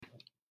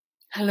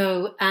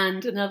Hello,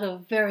 and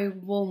another very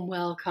warm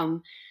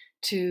welcome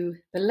to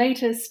the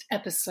latest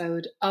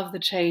episode of The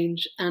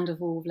Change and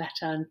Evolve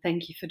Letter, and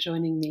thank you for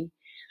joining me.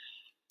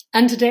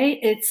 And today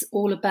it's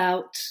all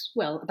about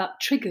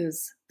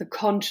triggers, the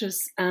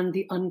conscious and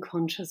the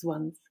unconscious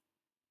ones.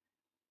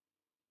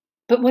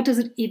 But what does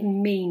it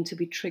even mean to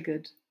be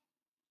triggered?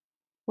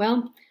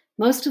 Well,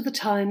 most of the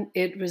time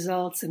it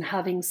results in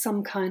having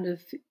some kind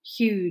of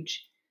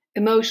huge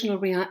emotional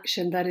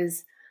reaction that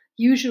is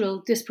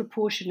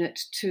disproportionate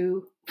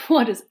to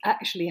what is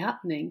actually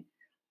happening.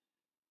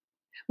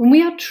 When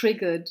we are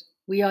triggered,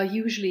 we are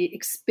usually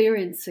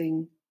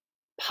experiencing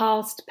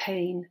past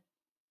pain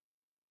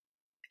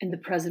in the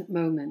present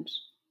moment.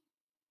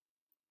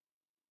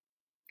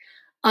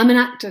 I'm an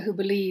actor who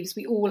believes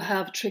we all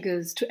have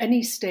triggers to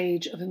any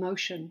stage of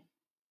emotion.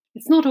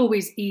 It's not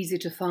always easy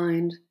to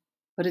find,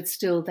 but it's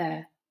still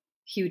there.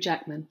 Hugh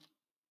Jackman.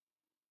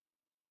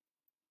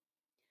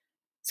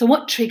 So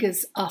what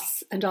triggers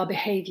us and our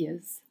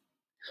behaviors?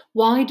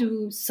 Why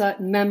do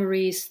certain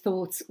memories,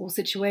 thoughts, or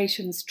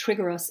situations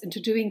trigger us into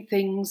doing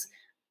things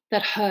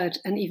that hurt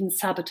and even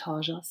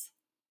sabotage us?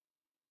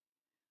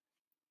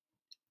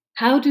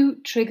 How do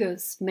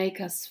triggers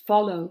make us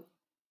follow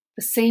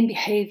the same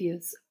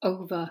behaviors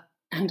over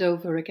and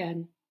over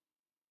again?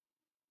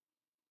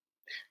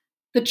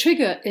 The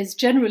trigger is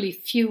generally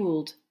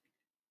fueled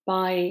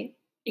by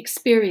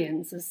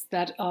experiences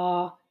that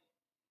are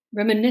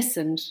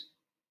reminiscent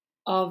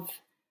of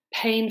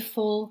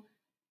painful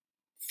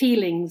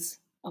feelings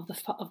of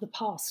the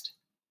past.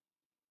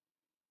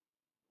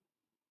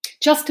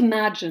 Just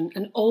imagine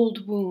an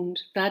old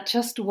wound that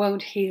just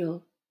won't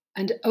heal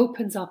and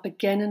opens up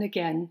again and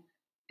again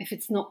if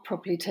it's not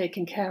properly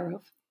taken care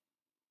of.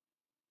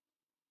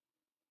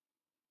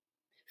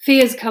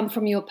 Fears come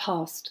from your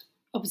past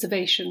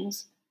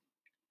observations.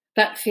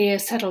 That fear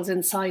settles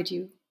inside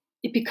you.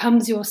 It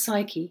becomes your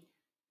psyche.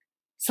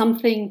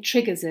 Something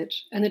triggers it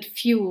and it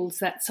fuels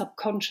that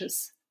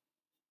subconscious.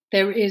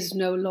 There is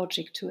no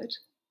logic to it.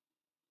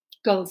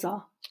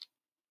 Gulzar.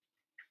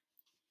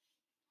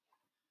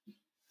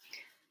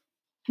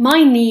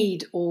 My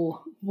need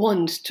or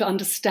want to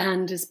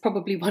understand is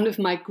probably one of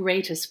my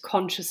greatest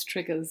conscious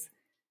triggers.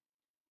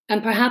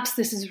 And perhaps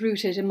this is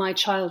rooted in my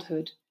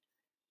childhood.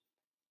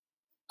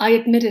 I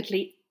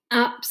admittedly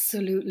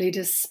absolutely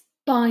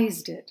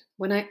despised it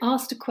when I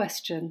asked a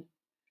question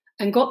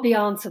and got the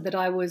answer that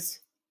I was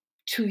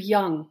too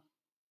young,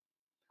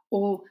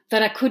 or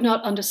that I could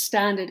not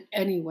understand it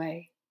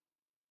anyway,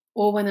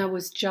 or when I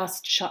was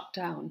just shut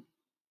down.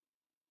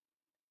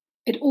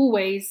 It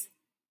always,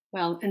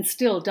 and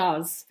still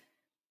does,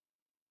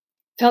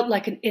 felt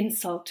like an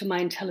insult to my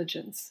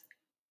intelligence.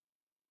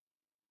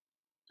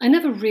 I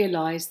never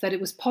realized that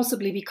it was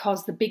possibly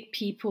because the big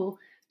people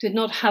did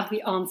not have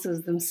the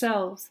answers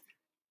themselves,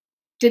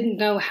 didn't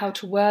know how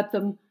to word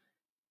them,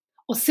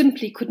 or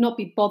simply could not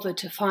be bothered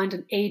to find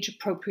an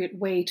age-appropriate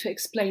way to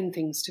explain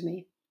things to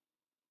me.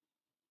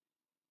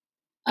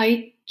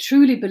 I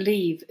truly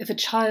believe if a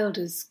child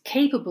is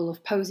capable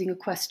of posing a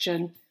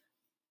question,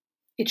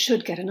 it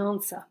should get an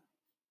answer.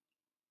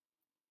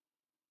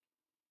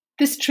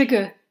 This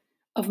trigger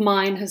of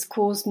mine has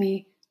caused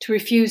me to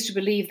refuse to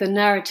believe the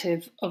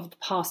narrative of the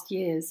past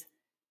years,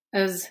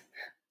 as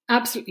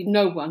absolutely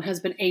no one has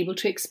been able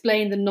to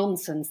explain the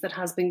nonsense that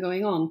has been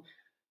going on,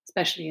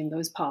 especially in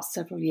those past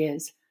several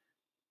years.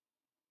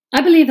 I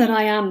believe that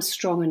I am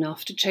strong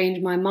enough to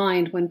change my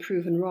mind when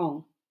proven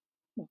wrong,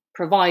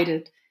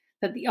 provided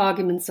that the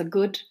arguments are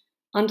good,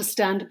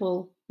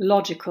 understandable,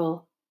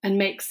 logical, and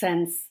make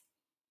sense,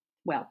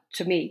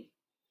 to me.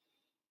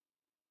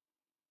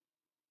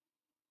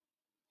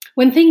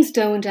 When things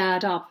don't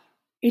add up,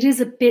 it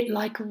is a bit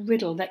like a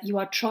riddle that you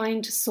are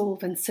trying to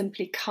solve and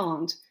simply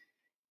can't,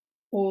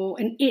 or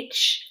an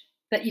itch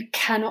that you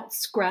cannot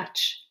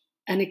scratch,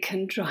 and it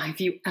can drive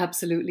you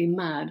absolutely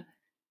mad.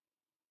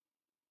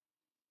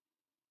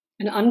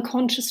 An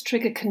unconscious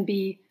trigger can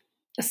be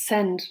a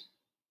scent,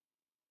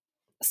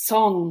 a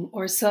song,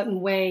 or a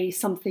certain way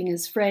something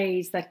is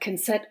phrased that can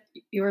set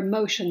your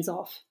emotions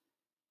off.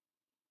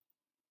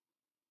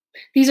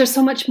 These are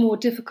so much more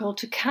difficult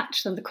to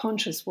catch than the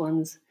conscious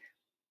ones,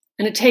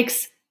 and it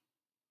takes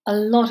a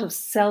lot of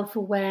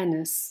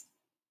self-awareness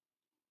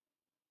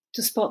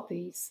to spot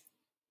these.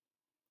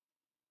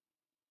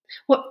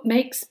 What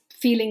makes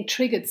feeling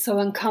triggered so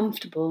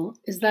uncomfortable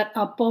is that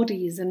our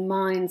bodies and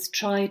minds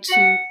try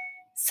to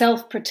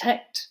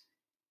self-protect,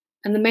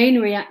 and the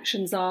main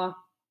reactions are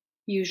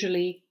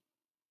usually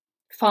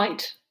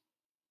fight,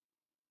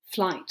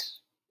 flight,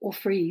 or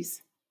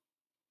freeze.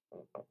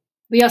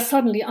 We are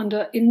suddenly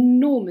under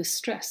enormous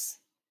stress,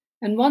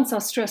 and once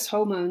our stress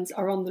hormones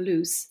are on the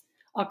loose,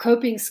 our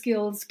coping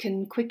skills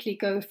can quickly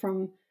go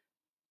from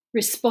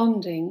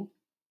responding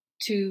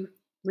to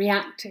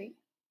reacting,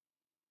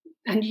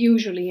 and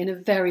usually in a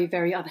very,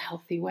 very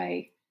unhealthy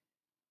way.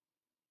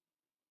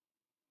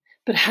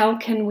 But how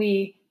can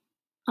we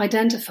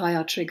identify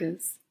our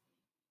triggers?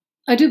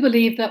 I do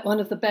believe that one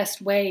of the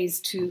best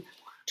ways to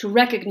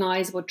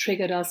recognize what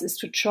triggered us is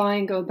to try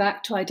and go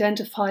back to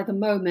identify the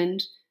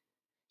moment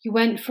You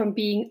went from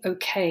being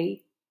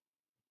okay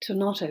to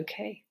not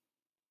okay.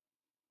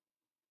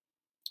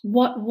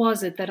 What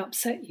was it that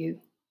upset you?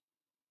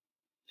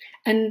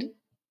 And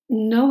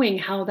knowing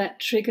how that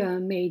trigger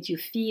made you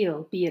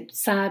feel, be it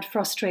sad,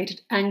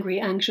 frustrated, angry,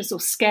 anxious, or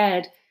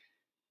scared,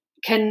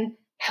 can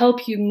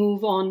help you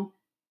move on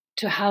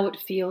to how it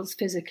feels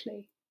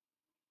physically.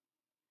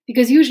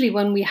 Because usually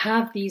when we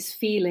have these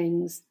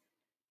feelings,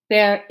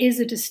 there is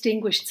a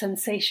distinguished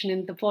sensation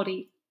in the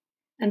body.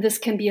 And this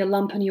can be a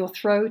lump in your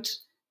throat,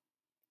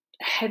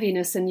 a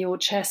heaviness in your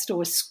chest,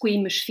 or a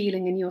squeamish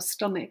feeling in your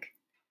stomach.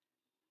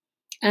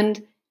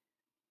 And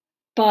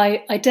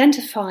by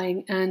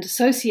identifying and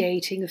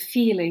associating a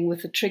feeling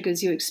with the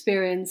triggers you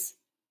experience,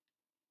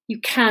 you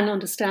can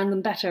understand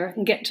them better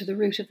and get to the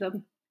root of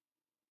them.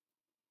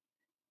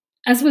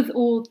 As with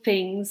all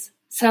things,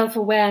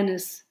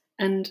 self-awareness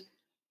and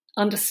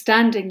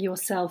understanding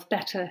yourself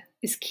better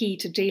is key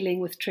to dealing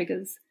with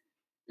triggers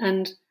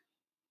and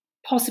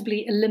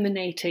possibly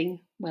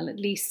eliminating, well, at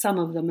least some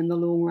of them in the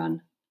long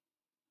run.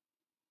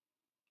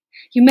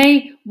 You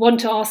may want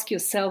to ask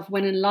yourself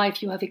when in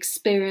life you have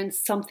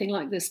experienced something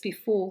like this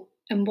before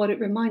and what it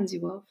reminds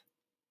you of.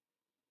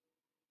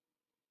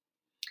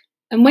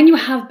 And when you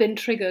have been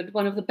triggered,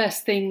 one of the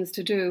best things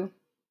to do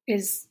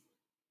is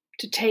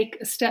to take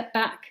a step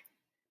back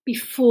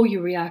before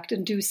you react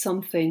and do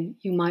something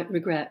you might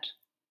regret.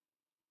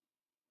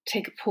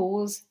 Take a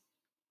pause,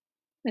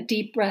 a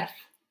deep breath,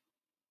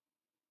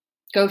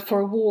 go for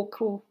a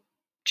walk or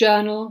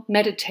journal,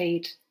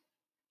 meditate,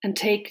 and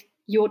take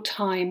your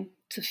time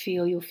to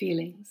feel your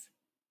feelings.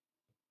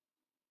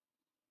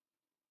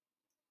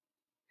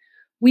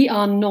 We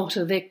are not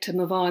a victim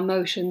of our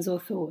emotions or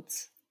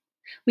thoughts.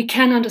 We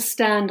can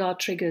understand our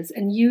triggers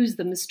and use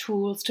them as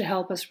tools to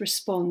help us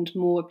respond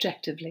more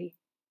objectively.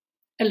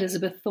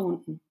 Elizabeth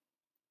Thornton.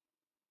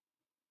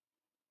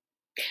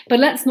 But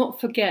let's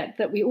not forget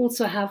that we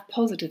also have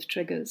positive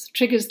triggers,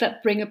 triggers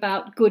that bring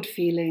about good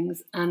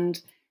feelings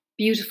and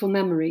beautiful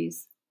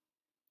memories,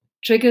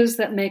 triggers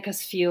that make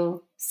us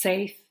feel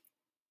safe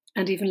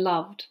and even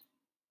loved.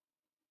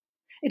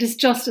 It is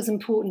just as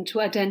important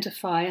to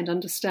identify and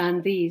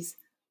understand these,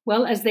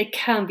 well, as they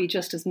can be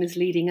just as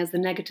misleading as the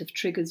negative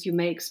triggers you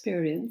may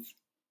experience.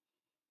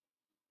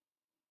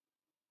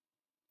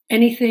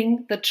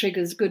 Anything that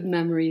triggers good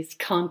memories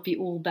can't be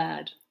all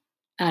bad.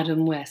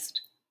 Adam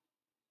West.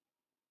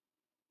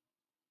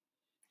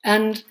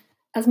 And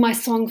as my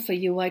song for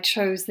you, I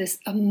chose this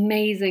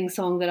amazing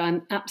song that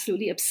I'm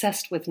absolutely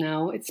obsessed with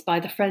now. It's by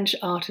the French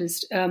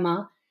artist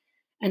Irma,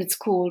 and it's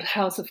called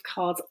House of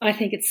Cards. I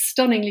think it's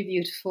stunningly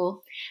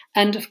beautiful.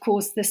 And of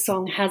course, this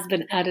song has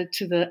been added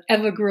to the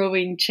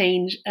ever-growing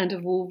Change and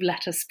Evolve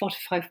Letter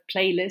Spotify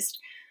playlist,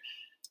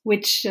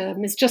 which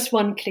is just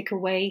one click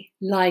away.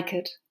 Like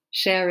it,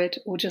 share it,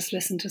 or just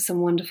listen to some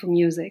wonderful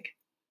music.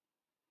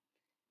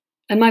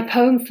 And my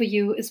poem for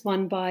you is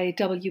one by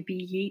W.B.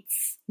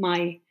 Yeats,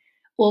 my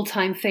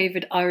all-time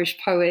favourite Irish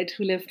poet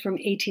who lived from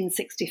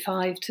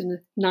 1865 to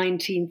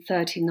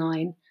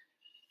 1939.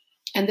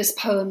 And this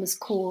poem is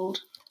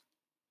called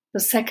The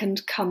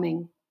Second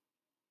Coming.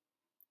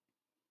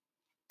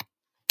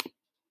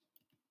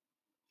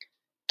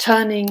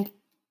 Turning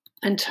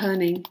and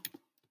turning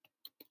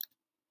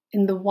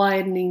in the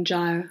widening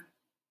gyre,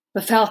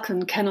 the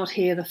falcon cannot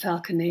hear the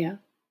falconer.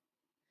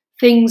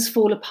 Things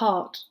fall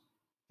apart,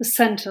 the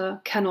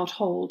centre cannot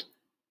hold.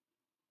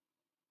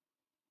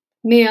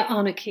 Mere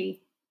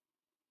anarchy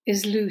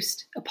is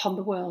loosed upon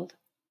the world.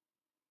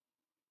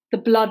 The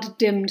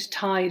blood-dimmed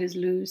tide is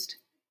loosed,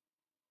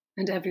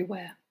 and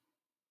everywhere.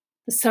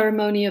 The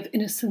ceremony of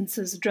innocence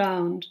is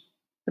drowned.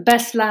 The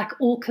best lack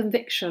all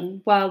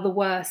conviction, while the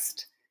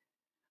worst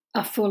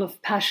are full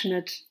of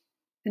passionate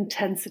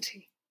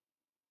intensity.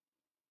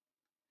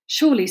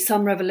 Surely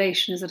some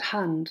revelation is at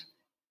hand.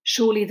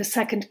 Surely the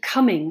second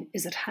coming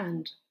is at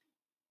hand.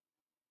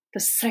 The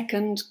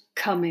second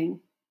coming.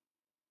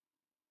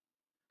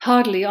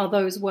 Hardly are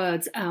those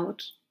words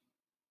out,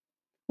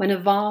 when a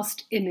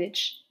vast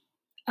image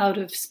out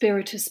of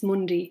Spiritus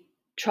Mundi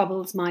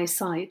troubles my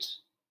sight.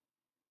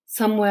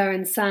 Somewhere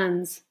in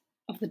sands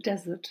of the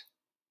desert,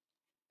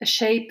 a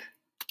shape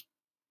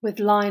with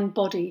lion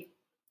body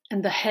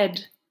and the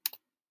head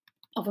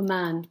of a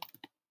man.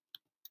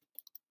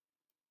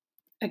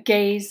 A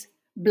gaze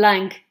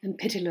blank and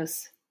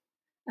pitiless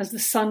as the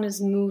sun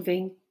is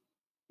moving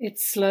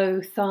its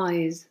slow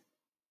thighs,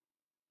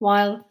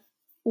 while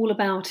all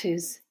about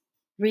is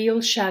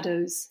real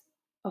shadows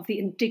of the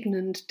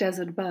indignant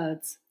desert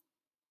birds.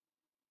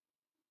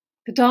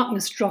 The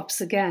darkness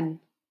drops again,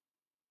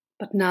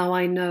 but now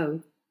I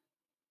know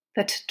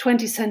that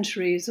 20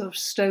 centuries of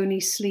stony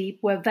sleep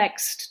were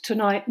vexed to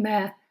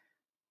nightmare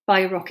by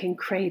a rocking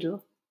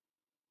cradle.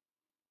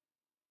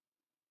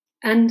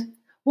 And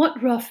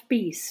what rough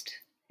beast,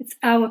 its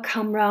hour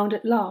come round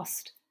at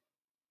last,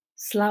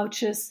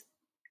 slouches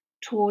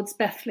towards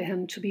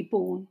Bethlehem to be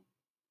born?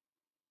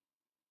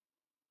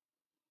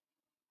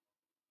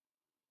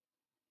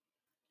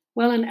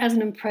 Well, and as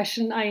an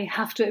impression, I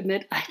have to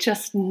admit, I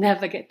just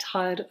never get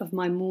tired of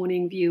my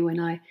morning view,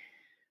 and I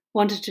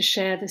wanted to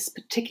share this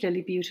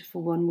particularly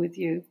beautiful one with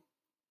you.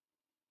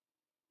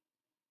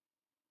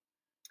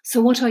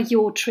 So what are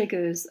your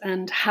triggers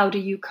and how do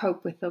you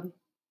cope with them?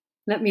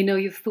 Let me know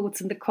your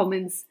thoughts in the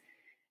comments.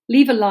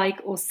 Leave a like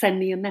or send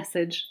me a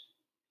message.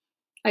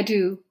 I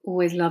do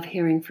always love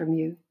hearing from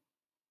you.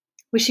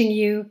 Wishing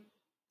you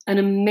an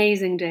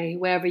amazing day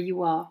wherever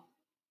you are.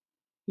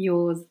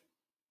 Yours,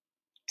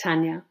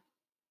 Tanya.